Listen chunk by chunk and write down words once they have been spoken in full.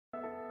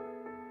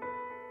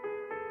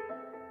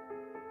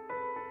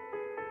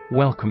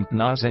Welcome to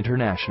Naaz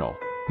International,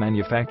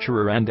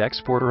 manufacturer and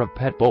exporter of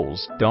pet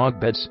bowls, dog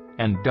beds,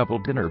 and double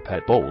dinner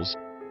pet bowls.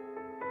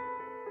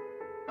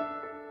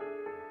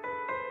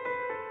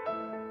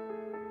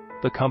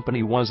 The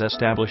company was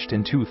established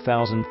in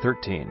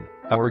 2013.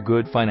 Our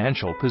good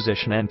financial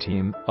position and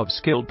team of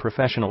skilled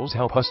professionals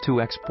help us to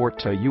export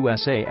to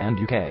USA and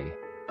UK.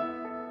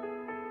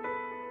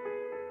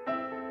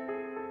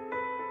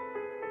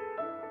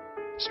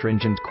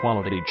 Stringent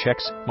quality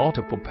checks,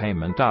 multiple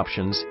payment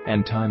options,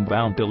 and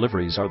time-bound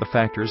deliveries are the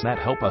factors that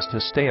help us to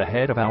stay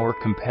ahead of our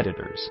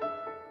competitors.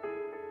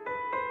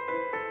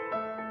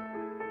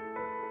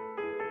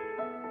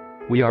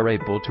 We are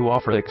able to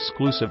offer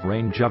exclusive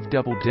range of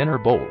double dinner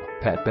bowl,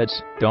 pet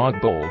beds,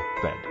 dog bowl,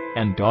 bed,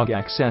 and dog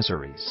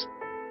accessories.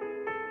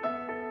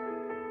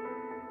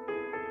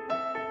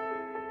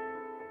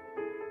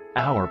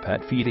 Our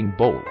pet feeding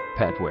bowl,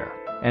 petware,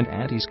 and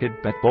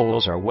anti-skid pet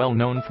bowls are well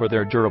known for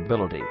their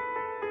durability.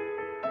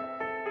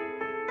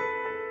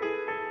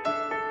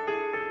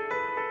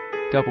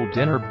 Double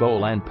dinner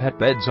bowl and pet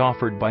beds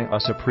offered by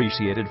us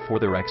appreciated for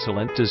their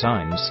excellent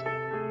designs.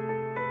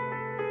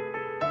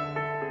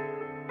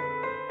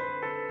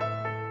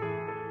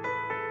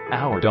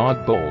 Our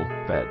dog bowl,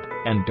 bed,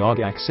 and dog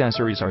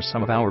accessories are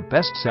some of our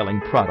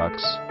best-selling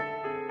products.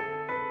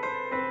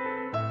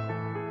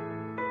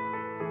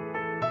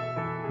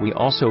 We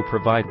also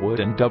provide wood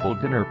and double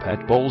dinner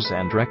pet bowls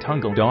and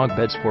rectangle dog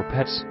beds for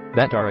pets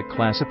that are a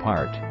class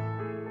apart.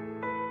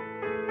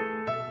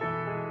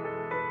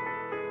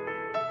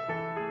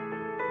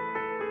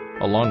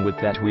 Along with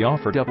that, we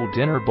offer double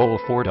dinner bowl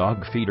for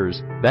dog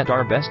feeders that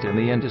are best in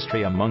the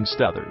industry amongst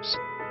others.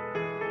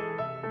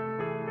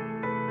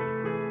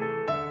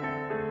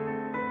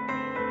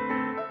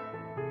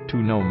 To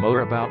know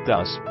more about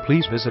us,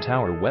 please visit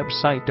our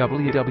website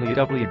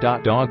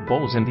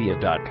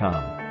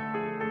www.dogbowlsindia.com.